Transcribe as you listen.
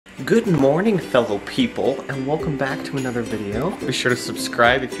Good morning, fellow people, and welcome back to another video. Be sure to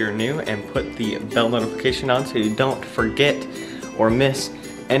subscribe if you're new and put the bell notification on so you don't forget or miss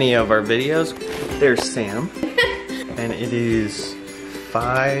any of our videos. There's Sam, and it is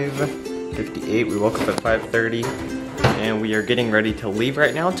 5:58. We woke up at 5:30, and we are getting ready to leave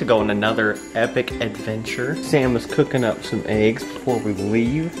right now to go on another epic adventure. Sam is cooking up some eggs before we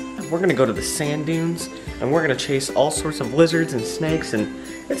leave. We're gonna go to the sand dunes, and we're gonna chase all sorts of lizards and snakes, and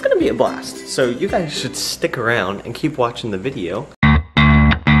it's gonna be a blast. So you guys should stick around and keep watching the video.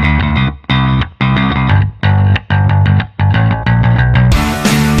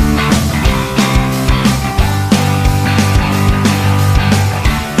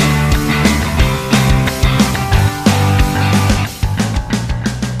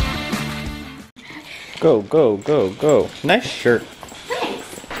 Go, go, go, go. Nice shirt. Thanks.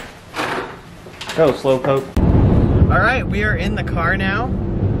 Go, Slowpoke. Alright, we are in the car now.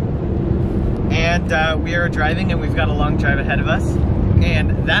 And we are driving, and we've got a long drive ahead of us.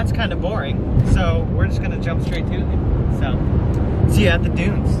 And that's kind of boring. So we're just gonna jump straight to it. So, see you at the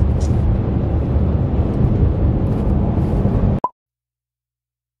dunes.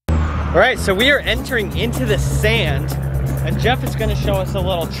 Alright, so we are entering into the sand. And Jeff is gonna show us a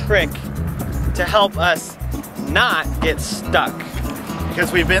little trick to help us not get stuck.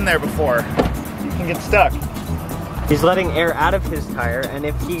 Because we've been there before. You can get stuck. He's letting air out of his tire, and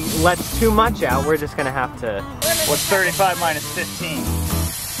if he lets too much out, we're just gonna have to... What's 35 minus 15?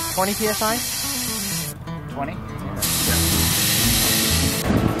 20 PSI? 20?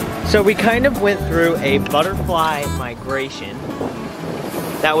 So we kind of went through a butterfly migration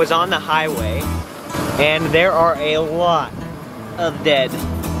that was on the highway, and there are a lot of dead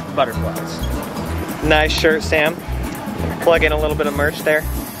butterflies. Nice shirt, Sam. Plug in a little bit of merch there.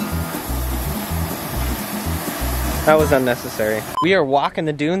 That was unnecessary. We are walking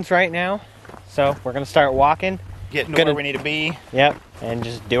the dunes right now, so we're gonna start walking. Getting to where we need to be. Yep, and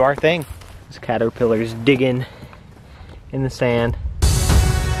just do our thing. This caterpillar's digging in the sand.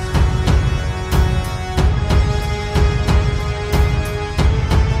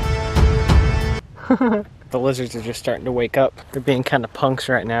 The lizards are just starting to wake up. They're being kind of punks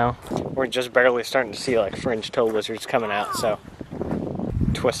right now. We're just barely starting to see like fringe toe lizards coming out, so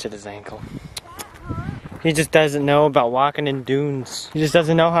twisted his ankle. He just doesn't know about walking in dunes. He just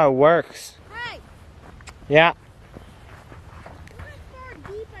doesn't know how it works. Hey. Yeah. How far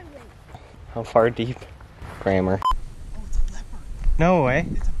deep I went? How far deep? Grammar. Oh, it's a leopard. No way.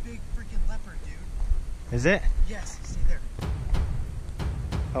 It's a big freaking leopard, dude. Is it? Yes, see there.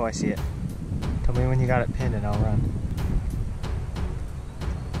 Oh, I see it. Tell me when you got it pinned and I'll run.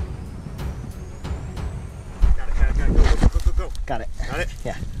 Got it. Go. Got it. Got it?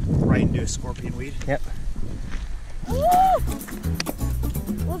 Yeah. Right into a scorpion weed. Yep. Woo!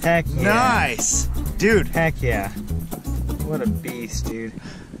 Heck yeah. Nice! Dude. Heck yeah. What a beast, dude.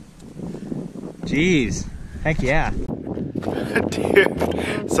 Jeez. Heck yeah.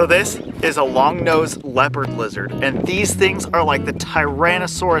 Dude. So this is a long-nosed leopard lizard, and these things are like the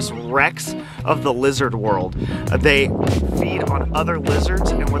Tyrannosaurus Rex of the lizard world. They feed on other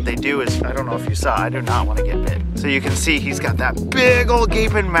lizards, and what they do is, I don't know if you saw, I do not want to get bit. So you can see he's got that big old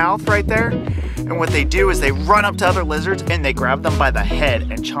gaping mouth right there. And what they do is they run up to other lizards and they grab them by the head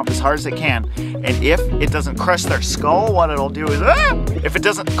and chomp as hard as they can. And if it doesn't crush their skull, what it'll do is, if it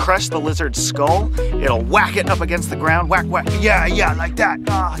doesn't crush the lizard's skull, it'll whack it up against the ground, whack, yeah, like that.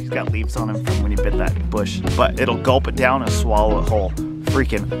 Ah, he's got leaves on him from when he bit that bush. But it'll gulp it down and swallow it whole.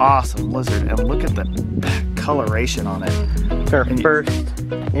 Freaking awesome lizard. And look at the coloration on it. It's our first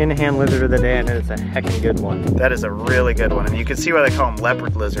in-hand lizard of the day, and it's a heckin' good one. That is a really good one. And you can see why they call them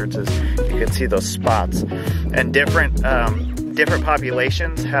leopard lizards, is you can see those spots. And different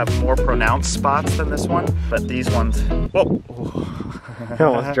populations have more pronounced spots than this one. But these ones, whoa. I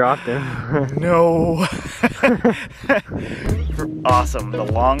almost dropped him. No. Awesome, the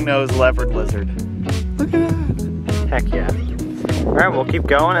long-nosed leopard lizard. Look at that. Heck yeah. All right, we'll keep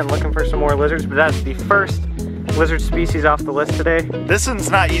going and looking for some more lizards, but that's the first lizard species off the list today. This one's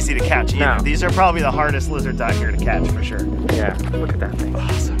not easy to catch either. No. These are probably the hardest lizards out here to catch for sure. Yeah, look at that thing.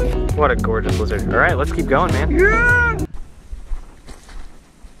 Awesome. What a gorgeous lizard. All right, let's keep going, man. Yeah.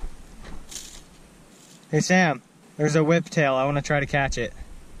 Hey, Sam, there's a whiptail. I want to try to catch it.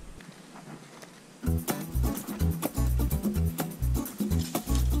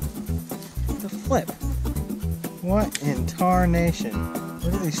 The flip. What in tarnation?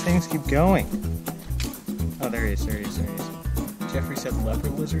 Where do these things keep going? Oh, there he is, there he is, there he is. Jeffrey said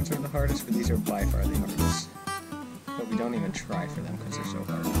leopard lizards are the hardest, but these are by far the hardest. But we don't even try for them because they're so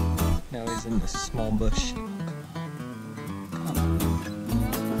hard. Now he's in this small bush. Come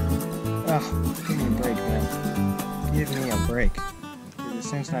on. Oh, give me a break, man. Give me a break. Dude,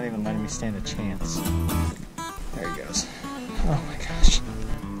 this thing's not even letting me stand a chance. There he goes. Oh my gosh.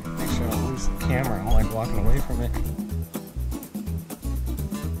 Make sure I don't lose the camera. I'm like walking away from it.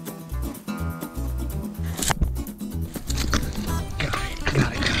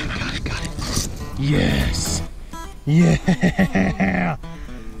 Got it. Yes! Yeah!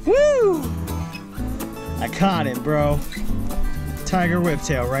 Woo! I caught it, bro. Tiger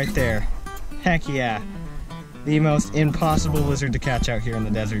whiptail right there. Heck yeah. The most impossible lizard to catch out here in the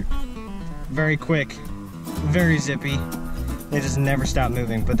desert. Very quick, very zippy. They just never stop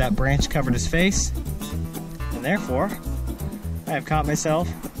moving, but that branch covered his face, and therefore, I have caught myself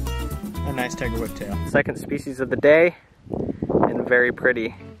a nice tiger whiptail. Second species of the day, and very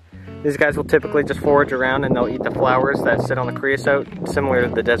pretty. These guys will typically just forage around and they'll eat the flowers that sit on the creosote, similar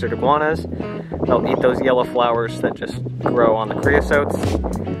to the desert iguanas. They'll eat those yellow flowers that just grow on the creosotes.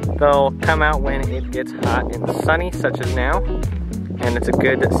 They'll come out when it gets hot and sunny, such as now, and it's a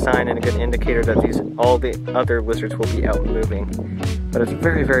good sign and a good indicator that all the other lizards will be out moving. But it's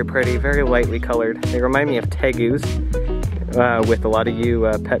very, very pretty, very lightly colored. They remind me of tegus, with a lot of you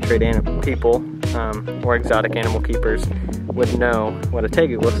pet trade people or exotic animal keepers would know what a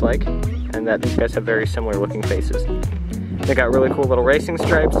tegu looks like, and that these guys have very similar looking faces. They got really cool little racing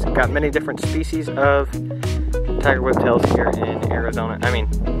stripes, got many different species of tiger whiptails here in Arizona. I mean,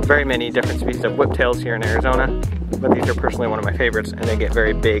 very many different species of whiptails here in Arizona, but these are personally one of my favorites, and they get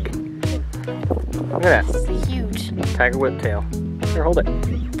very big. Look at that. It's huge. Tiger whiptail. Here, hold it.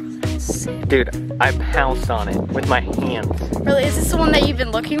 Dude, I pounced on it with my hands. Really? Is this the one that you've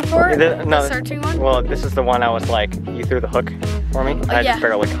been looking for? No, the searching one? Well, this is the one I was like, you threw the hook for me? I yeah. just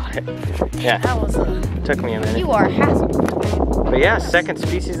barely got it. Yeah. That was Took me a minute. You are hassle. But yeah, second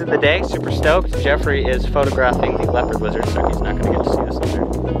species of the day, super stoked. Jeffrey is photographing the leopard lizard, so he's not going to get to see this lizard.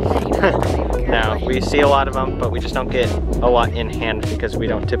 No, we see a lot of them, but we just don't get a lot in hand because we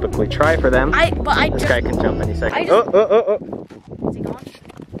don't typically try for them. This guy can jump any second. Oh. Is he gone?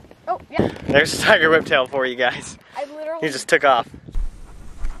 Oh, yeah. There's a tiger whiptail for you guys. He just took off.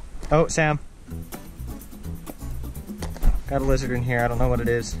 Oh, Sam. Got a lizard in here. I don't know what it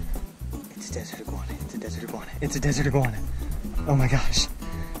is. It's a desert iguana. It's a desert iguana. It's a desert iguana. Oh my gosh.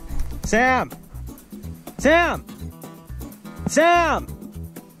 Sam! Sam! Sam!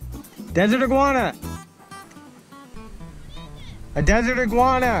 Desert iguana! A desert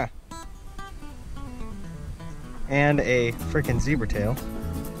iguana! And a freaking zebra tail.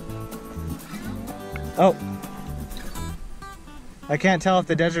 Oh. I can't tell if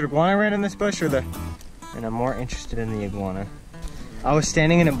the desert iguana ran in this bush or and I'm more interested in the iguana. I was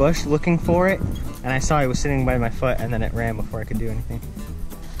standing in a bush looking for it, and I saw it was sitting by my foot, and then it ran before I could do anything.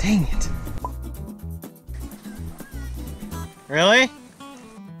 Dang it. Really?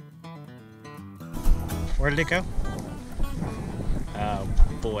 Where did it go? Oh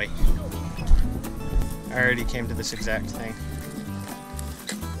boy. I already came to this exact thing.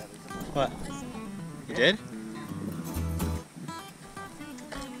 What? You did?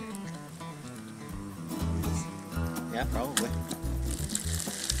 Yeah, probably.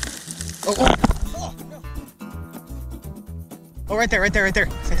 Oh, no. Oh, right there.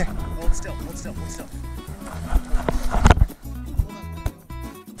 Hold still.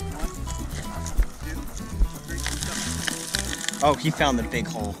 Oh, he found the big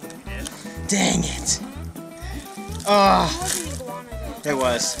hole. Dang it. Oh, it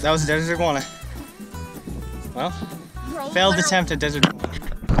was. That was a desert iguana. Well, failed attempt at desert iguana.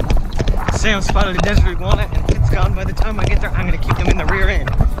 Sam spotted a desert iguana, and it's gone by the time I get there. I'm gonna keep them in the rear end.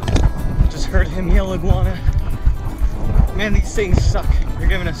 Just heard him yell iguana. Man, these things suck. They're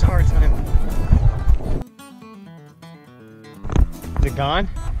giving us a hard time. Is it gone?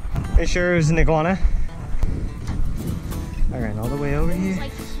 Are you sure it was an iguana? I ran all the way over here. It's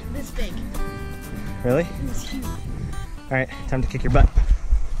like this big. Really? It was huge. Alright, time to kick your butt.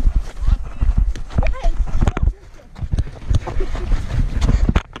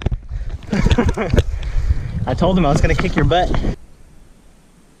 I told him I was gonna kick your butt.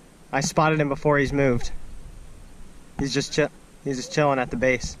 I spotted him before he's moved. He's just chilling at the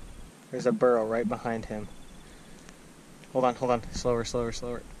base. There's a burrow right behind him. Hold on. Slower.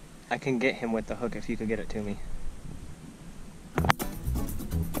 I can get him with the hook if you could get it to me.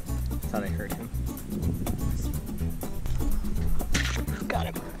 Thought I heard him. Got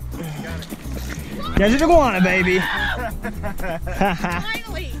him. Desert iguana, baby.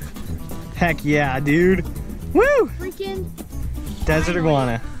 Finally. Heck yeah, dude. Woo! Freaking Desert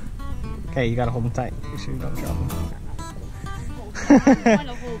iguana. Okay, you gotta hold him tight. Make sure you don't drop him.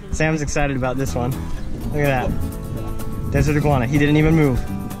 Sam's excited about this one. Look at that. Desert iguana. He didn't even move.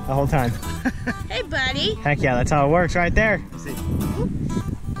 the whole time. Hey, buddy. Heck yeah, that's how it works right there. See?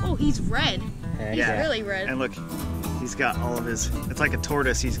 Oh, he's red. Heck He's yeah. really red. And look, he's got all of his, it's like a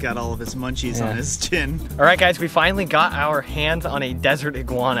tortoise, he's got all of his munchies on his chin. All right, guys, we finally got our hands on a desert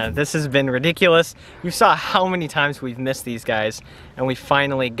iguana. This has been ridiculous. You saw how many times we've missed these guys, and we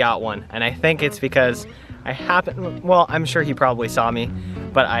finally got one. And I think it's because I happened, well, I'm sure he probably saw me,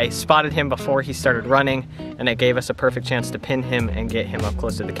 but I spotted him before he started running, and it gave us a perfect chance to pin him and get him up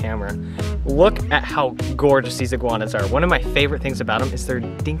close to the camera. Look at how gorgeous these iguanas are. One of my favorite things about them is their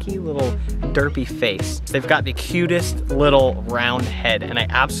dinky little derpy face. They've got the cutest little round head, and I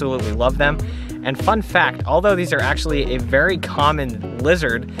absolutely love them. And fun fact, although these are actually a very common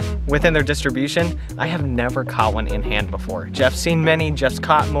lizard within their distribution, I have never caught one in hand before. Jeff's seen many, Jeff's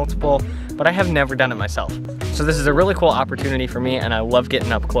caught multiple, but I have never done it myself. So this is a really cool opportunity for me, and I love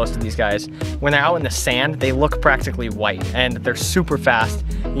getting up close to these guys. When they're out in the sand, they look practically white, and they're super fast.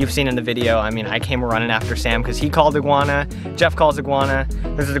 You've seen in the video, I mean, I came running after Sam because he called iguana, Jeff calls iguana,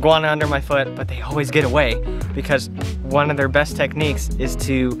 there's an iguana under my foot, but they always get away because one of their best techniques is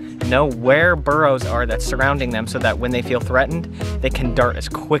to know where burrows are that's surrounding them so that when they feel threatened, they can dart as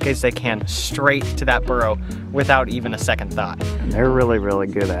quick as they can straight to that burrow without even a second thought. They're really, really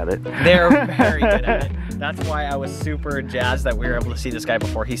good at it. They're very good at it. That's why I was super jazzed that we were able to see this guy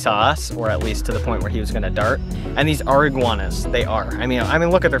before he saw us, or at least to the point where he was gonna dart. And these are iguanas, they are. I mean,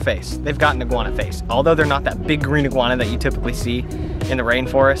 look at their face. They've got an iguana face. Although they're not that big green iguana that you typically see in the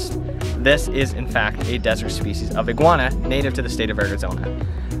rainforest, this is in fact a desert species of iguana native to the state of Arizona.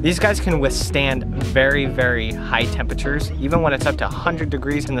 These guys can withstand very, very high temperatures. Even when it's up to 100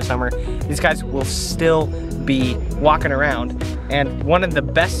 degrees in the summer, these guys will still be walking around. And one of the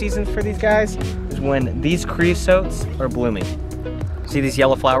best seasons for these guys is when these creosotes are blooming. See these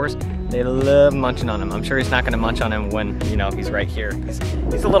yellow flowers? They love munching on them. I'm sure he's not gonna munch on him when, you know, he's right here.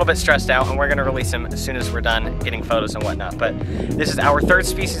 He's a little bit stressed out, and we're gonna release him as soon as we're done getting photos and whatnot. But this is our third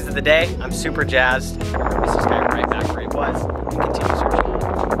species of the day. I'm super jazzed. This guy right back where he was and continue searching.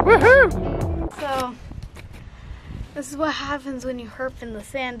 Woohoo! So, this is what happens when you herp in the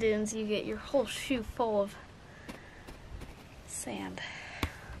sand dunes. You get your whole shoe full of sand.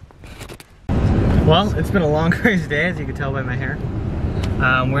 Well, it's been a long, crazy day, as you can tell by my hair.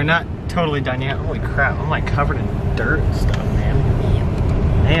 We're not totally done yet. Holy crap, I'm like covered in dirt and stuff,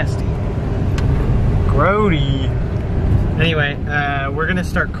 man. Nasty. Grody. Anyway, we're gonna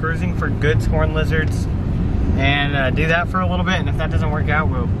start cruising for Good's horn lizards and do that for a little bit, and if that doesn't work out,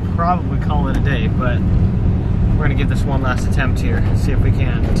 we'll probably call it a day, but we're gonna give this one last attempt here, see if we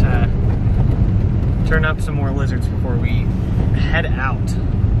can turn up some more lizards before we head out.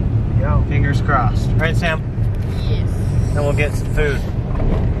 Yo. Fingers crossed. Right, Sam? Yes. And we'll get some food.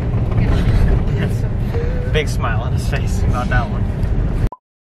 Big smile on his face about that one.